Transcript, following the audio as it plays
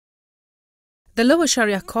The lower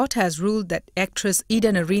Syariah Court has ruled that actress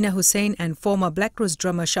Ida Nerina Hussain and former Blackrose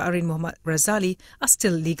drummer Sha'arin Mohd Razali are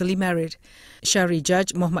still legally married. Syarie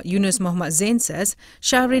Judge Mohd Yunos Mohamad Zain says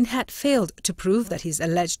Sha'arin had failed to prove that his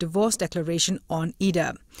alleged divorce declaration on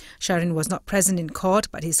Ida. Sha'arin was not present in court,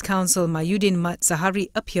 but his counsel Mayuddin Zahari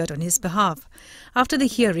appeared on his behalf. After the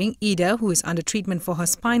hearing, Ida, who is under treatment for her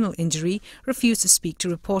spinal injury, refused to speak to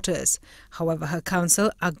reporters. However, her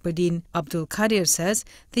counsel Akbaruddin Abdul Qadir says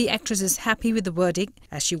the actress is happy with the verdict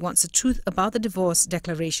as she wants the truth about the divorce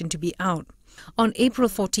declaration to be out. On April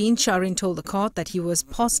 14, Sha'arin told the court that he was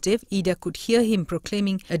positive Ida could hear him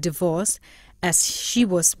proclaiming a divorce as she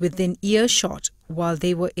was within earshot while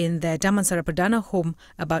they were in their Damansara Perdana home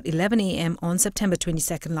about 11 a.m. on September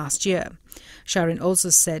 22nd last year. Sha'arin also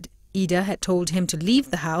said Ida had told him to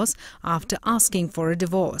leave the house after asking for a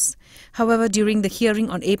divorce. However, during the hearing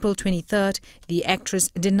on April 23rd, the actress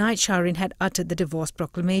denied Sha'arin had uttered the divorce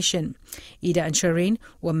proclamation. Ida and Sha'arin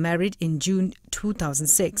were married in June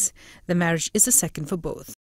 2006. The marriage is the second for both.